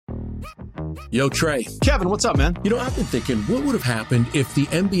Yo, Trey. Kevin, what's up, man? You know, I've been thinking, what would have happened if the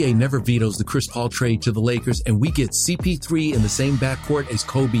NBA never vetoes the Chris Paul trade to the Lakers and we get CP3 in the same backcourt as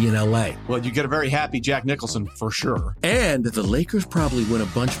Kobe in LA? Well, you get a very happy Jack Nicholson for sure. And the Lakers probably win a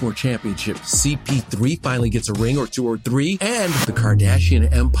bunch more championships. CP3 finally gets a ring or 2 or 3, and the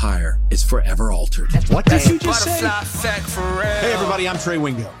Kardashian empire is forever altered. What did you just say? Hey, everybody, I'm Trey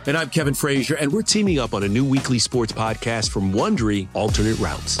Wingo. And I'm Kevin Frazier, and we're teaming up on a new weekly sports podcast from Wondery, Alternate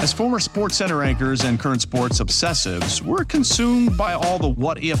Routes. As former Sports Center anchors and current sports obsessives, we're consumed by all the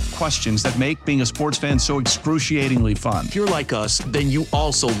what-if questions that make being a sports fan so excruciatingly fun. If you're like us, then you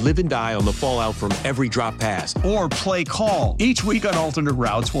also live and die on the fallout from every drop pass. Or play call. Each week on Alternate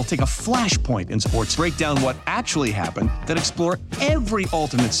Routes, we'll take a flashpoint in sports, break down what actually happened, then explore every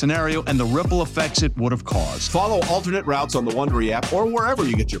alternate scenario and the ripple effects it would have caused. Follow Alternate Routes on the Wondery app or wherever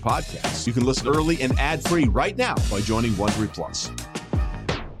you get your podcasts. You can listen early and ad-free right now by joining Wondery Plus.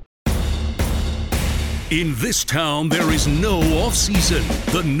 In this town, there is no off-season.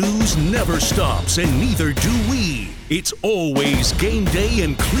 The news never stops, and neither do we. It's always game day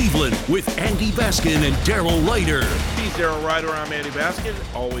in Cleveland with Andy Baskin and Daryl Ryder. He's Daryl Ryder. I'm Andy Baskin.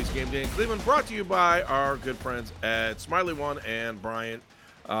 Always game day in Cleveland. Brought to you by our good friends at Smiley One and Bryant,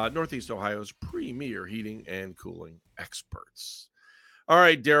 Northeast Ohio's premier heating and cooling experts. All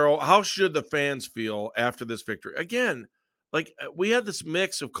right, Daryl, how should the fans feel after this victory? Again, like we had this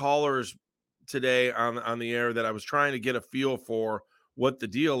mix of callers today on the air that I was trying to get a feel for what the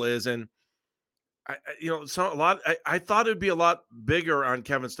deal is. And I thought it'd be a lot bigger on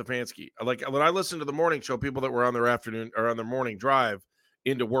Kevin Stefanski. Like when I listened to the morning show, people that were on their afternoon or on their morning drive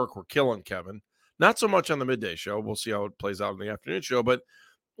into work were killing Kevin. Not so much on the midday show. We'll see how it plays out in the afternoon show, but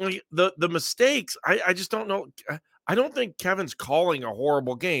the mistakes, I just don't know. I don't think Kevin's calling a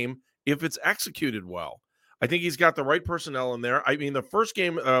horrible game if it's executed well. I think he's got the right personnel in there. I mean, the first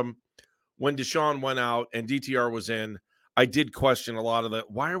game, when Deshaun went out and DTR was in, I did question a lot of the,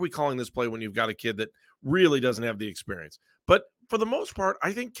 why are we calling this play when you've got a kid that really doesn't have the experience? But for the most part,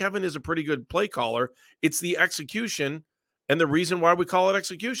 I think Kevin is a pretty good play caller. It's the execution and the reason why we call it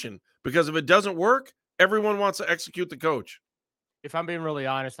execution. Because if it doesn't work, everyone wants to execute the coach. If I'm being really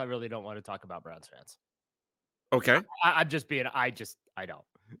honest, I really don't want to talk about Browns fans. Okay. I'm just being, I don't.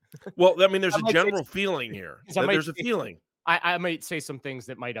 Well, I mean, there's a general feeling here. There's a feeling. I might say some things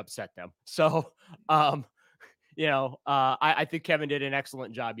that might upset them. So, I think Kevin did an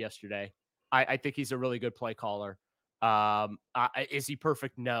excellent job yesterday. I think he's a really good play caller. Is he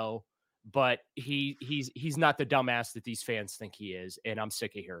perfect? No, but he's not the dumbass that these fans think he is, and I'm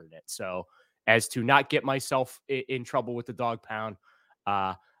sick of hearing it. So, as to not get myself in trouble with the dog pound,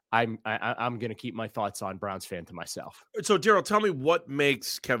 I'm going to keep my thoughts on Browns fan to myself. So, Daryl, tell me what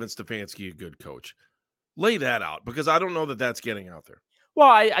makes Kevin Stefanski a good coach. Lay that out, because I don't know that that's getting out there. Well,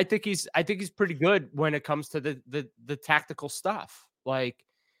 I think he's pretty good when it comes to the tactical stuff. Like,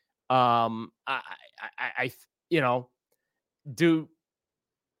 do I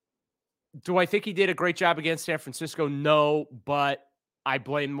think he did a great job against San Francisco? No, but I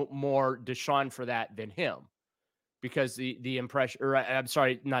blame more Deshaun for that than him, because the impression, or I'm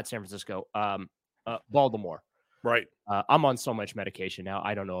sorry, not San Francisco, Baltimore. Right. I'm on so much medication now.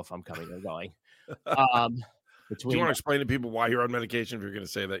 I don't know if I'm coming or going. Do you want to explain to people why you're on medication? If you're going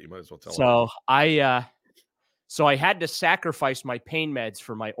to say that, you might as well tell them. So I had to sacrifice my pain meds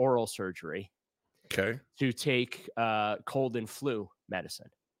for my oral surgery. Okay. To take cold and flu medicine.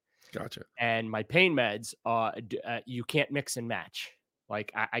 Gotcha. And my pain meds, you can't mix and match.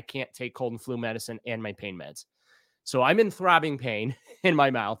 Like I can't take cold and flu medicine and my pain meds. So I'm in throbbing pain in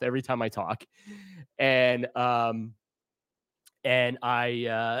my mouth every time I talk. And I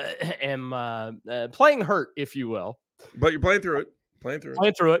am playing hurt, if you will. But you're playing through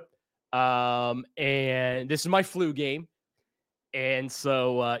it. And this is my flu game. And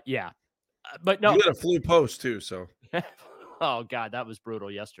so, yeah. But no. You had a flu post, too, so. Oh, God, that was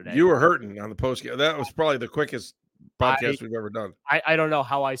brutal yesterday. You were hurting on the post game. That was probably the quickest podcast we've ever done. I don't know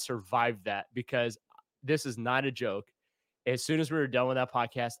how I survived that, because this is not a joke. As soon as we were done with that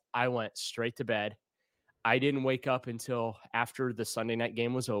podcast, I went straight to bed. I didn't wake up until after the Sunday night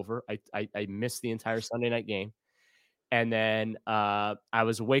game was over. I missed the entire Sunday night game. And then I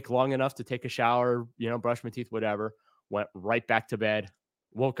was awake long enough to take a shower, brush my teeth, whatever. Went right back to bed.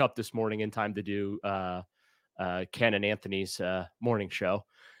 Woke up this morning in time to do Ken and Anthony's morning show.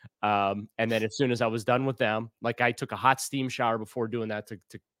 And then as soon as I was done with them, like I took a hot steam shower before doing that to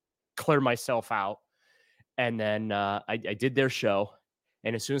clear myself out. And then I did their show.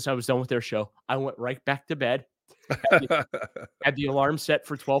 And as soon as I was done with their show, I went right back to bed. Had the alarm set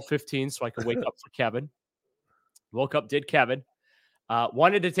for 12:15 so I could wake up for Kevin. Woke up, did Kevin.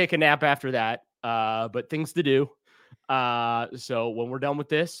 Wanted to take a nap after that, but things to do. So when we're done with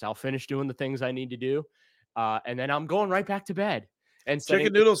this, I'll finish doing the things I need to do. And then I'm going right back to bed. And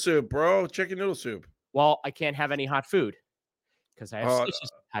Chicken noodle soup, bro. Chicken noodle soup. Well, I can't have any hot food because I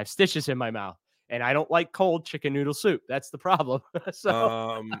have stitches in my mouth. And I don't like cold chicken noodle soup. That's the problem.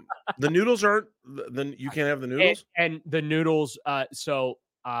 So the noodles aren't. Then you can't have the noodles. And the noodles.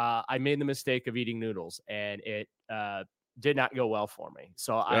 I made the mistake of eating noodles, and it did not go well for me.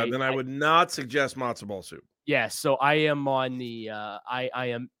 So I would not suggest matzo ball soup. Yeah. So I am on the. I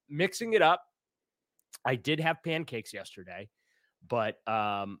am mixing it up. I did have pancakes yesterday, but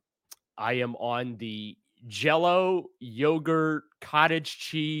I am on the Jell-O yogurt cottage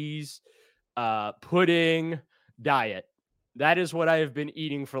cheese pudding diet. That is what I have been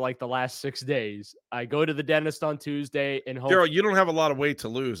eating for like the last 6 days. I go to the dentist on Tuesday and Daryl, you don't have a lot of weight to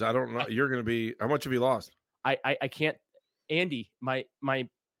lose. I don't know. You're going to be, how much have you lost? I can't, Andy, my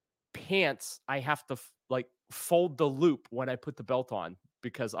pants, I have to fold the loop when I put the belt on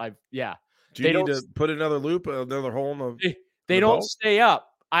because Do you need to put another loop, another hole in the They don't stay up.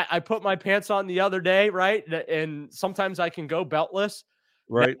 I put my pants on the other day, right? And sometimes I can go beltless.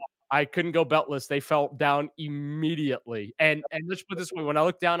 Right. I couldn't go beltless. They fell down immediately. And let's put it this way. When I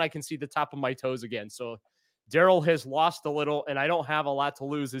look down, I can see the top of my toes again. So Daryl has lost a little, and I don't have a lot to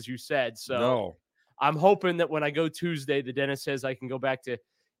lose, as you said. So I'm hoping that when I go Tuesday, the dentist says I can go back to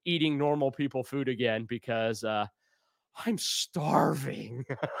eating normal people food again because I'm starving.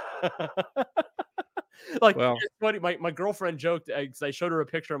 It's funny. My girlfriend joked because I showed her a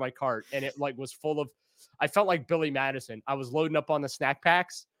picture of my cart, and it was full of. I felt like Billy Madison. I was loading up on the snack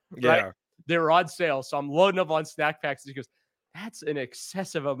packs. Right? Yeah, they were on sale, so I'm loading up on snack packs. She goes, "That's an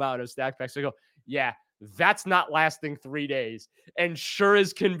excessive amount of snack packs." I go, "Yeah, that's not lasting 3 days." And sure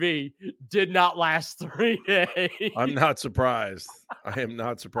as can be, did not last 3 days. I'm not surprised. I am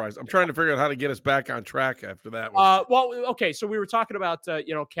not surprised. I'm trying to figure out how to get us back on track after that one. Okay, so we were talking about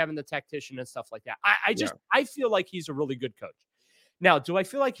Kevin the tactician and stuff like that. I feel like he's a really good coach. Now, do I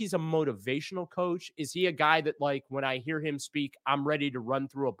feel like he's a motivational coach? Is he a guy that, when I hear him speak, I'm ready to run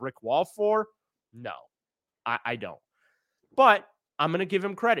through a brick wall for? No, I don't. But I'm going to give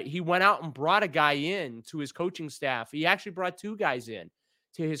him credit. He went out and brought a guy in to his coaching staff. He actually brought 2 guys in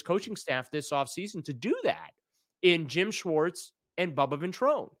to his coaching staff this offseason to do that in Jim Schwartz and Bubba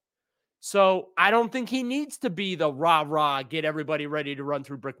Ventrone. So I don't think he needs to be the rah-rah, get everybody ready to run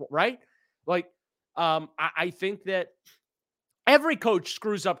through brick wall, right? I think that every coach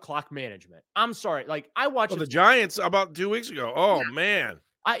screws up clock management. I'm sorry. I watch the Giants about 2 weeks ago. Oh, man.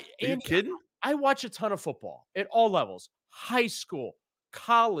 Are you kidding? I watch a ton of football at all levels, high school,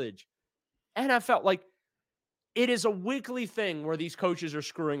 college, NFL. It is a weekly thing where these coaches are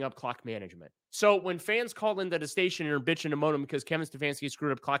screwing up clock management. So when fans call into the station and are bitching and moaning because Kevin Stefanski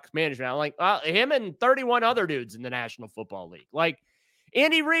screwed up clock management, I'm like, him and 31 other dudes in the National Football League.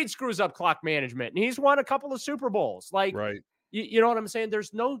 Andy Reid screws up clock management, and he's won a couple of Super Bowls. Right. You know what I'm saying?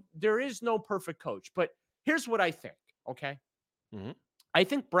 There is no perfect coach. But here's what I think, okay? Mm-hmm. I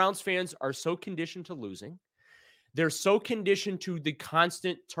think Browns fans are so conditioned to losing. They're so conditioned to the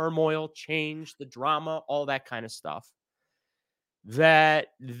constant turmoil, change, the drama, all that kind of stuff, that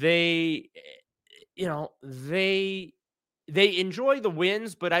they enjoy the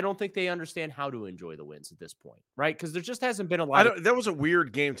wins, but I don't think they understand how to enjoy the wins at this point, right? Because there just hasn't been a lot. That was a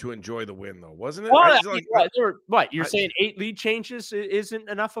weird game to enjoy the win, though, wasn't it? What you're saying? 8 lead changes isn't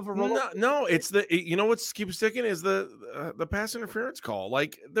enough of a roll. No, it's what keeps sticking is the pass interference call.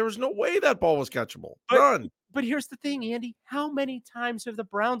 There was no way that ball was catchable. None. But here's the thing, Andy. How many times have the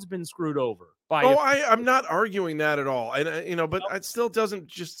Browns been screwed over by? I'm not arguing that at all, and but it still doesn't.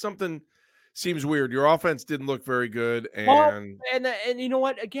 Just something seems weird. Your offense didn't look very good, and you know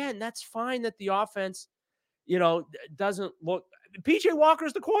what? Again, that's fine that the offense, doesn't look. PJ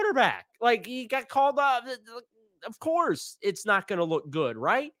Walker's the quarterback. He got called up. Of course, it's not going to look good,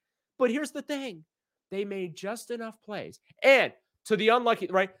 right? But here's the thing: they made just enough plays, and to the unlucky,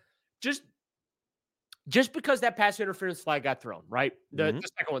 right? Just because that pass interference flag got thrown, right? The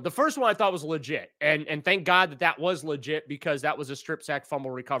second one. The first one I thought was legit. And thank God that was legit because that was a strip sack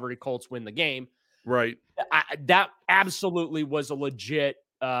fumble recovery. Colts win the game. Right. That absolutely was a legit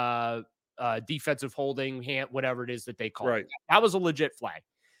defensive holding, hand, whatever it is that they call it. That was a legit flag.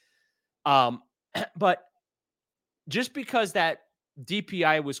 But just because that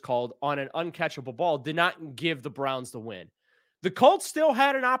DPI was called on an uncatchable ball did not give the Browns the win. The Colts still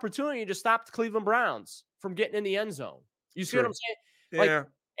had an opportunity to stop the Cleveland Browns from getting in the end zone. You see what I'm saying? Yeah.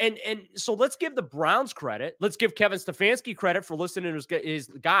 And so let's give the Browns credit. Let's give Kevin Stefanski credit for listening to his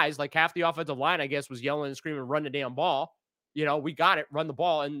guys. Half the offensive line, I guess, was yelling and screaming, run the damn ball. We got it, run the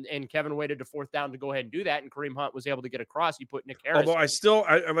ball. And Kevin waited to 4th down to go ahead and do that. And Kareem Hunt was able to get across. He put Nick Harris. Although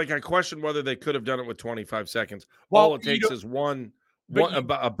I question whether they could have done it with 25 seconds. Well, All it takes is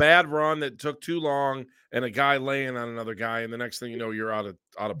a bad run that took too long and a guy laying on another guy. And the next thing you know, you're out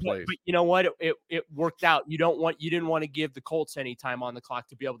of place. But you know what? It worked out. You didn't want to give the Colts any time on the clock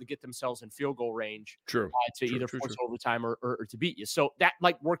to be able to get themselves in field goal range. True. To force overtime or to beat you. So that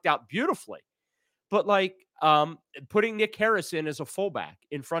worked out beautifully. But putting Nick Harris in as a fullback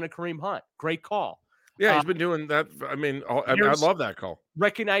in front of Kareem Hunt, great call. Yeah, he's been doing that. I mean, I love that call.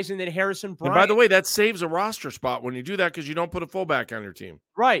 Recognizing that Harrison Bryant. And by the way, that saves a roster spot when you do that because you don't put a fullback on your team.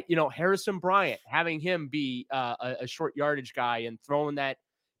 Right. Harrison Bryant, having him be a short yardage guy and throwing that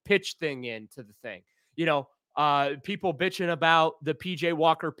pitch thing into the thing. People bitching about the PJ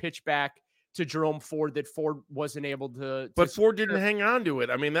Walker pitch back to Jerome Ford that Ford wasn't able to. But Ford didn't hang on to it.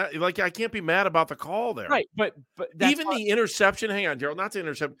 I mean, I can't be mad about the call there. Right. But even the interception, hang on, Daryl, not the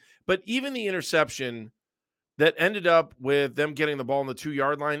interception, but even the interception that ended up with them getting the ball on the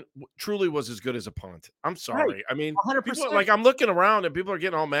 2-yard line truly was as good as a punt. I'm sorry. Right. I mean, 100%. I'm looking around and people are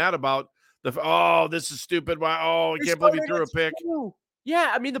getting all mad about this is stupid. Why? Oh, I can't believe he threw a pick.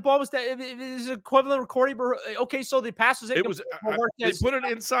 Yeah, I mean, the ball was that it is equivalent of Corey. Okay, so the pass was. It was. They put it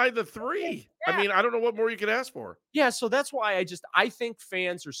inside the 3. Yeah. I mean, I don't know what more you could ask for. Yeah, so that's why I think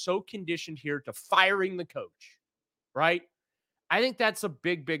fans are so conditioned here to firing the coach, right? I think that's a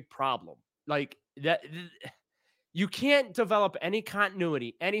big problem. Like that, you can't develop any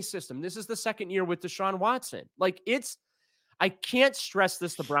continuity, any system. This is the second year with Deshaun Watson. I can't stress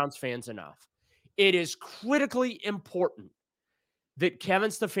this to Browns fans enough. It is critically important that Kevin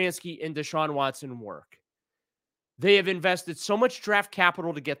Stefanski and Deshaun Watson work. They have invested so much draft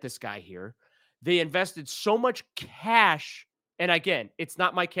capital to get this guy here. They invested so much cash. And again, it's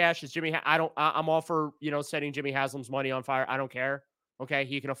not my cash. It's Jimmy. I'm all for, setting Jimmy Haslam's money on fire. I don't care. Okay.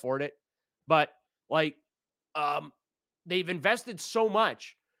 He can afford it. But they've invested so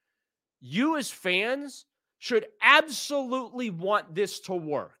much. You as fans should absolutely want this to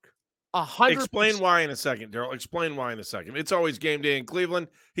work. 100%. Explain why in a second, Daryl. Explain why in a second. It's always game day in Cleveland.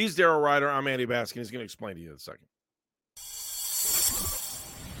 He's Daryl Ryder. I'm Andy Baskin. He's going to explain to you in a second.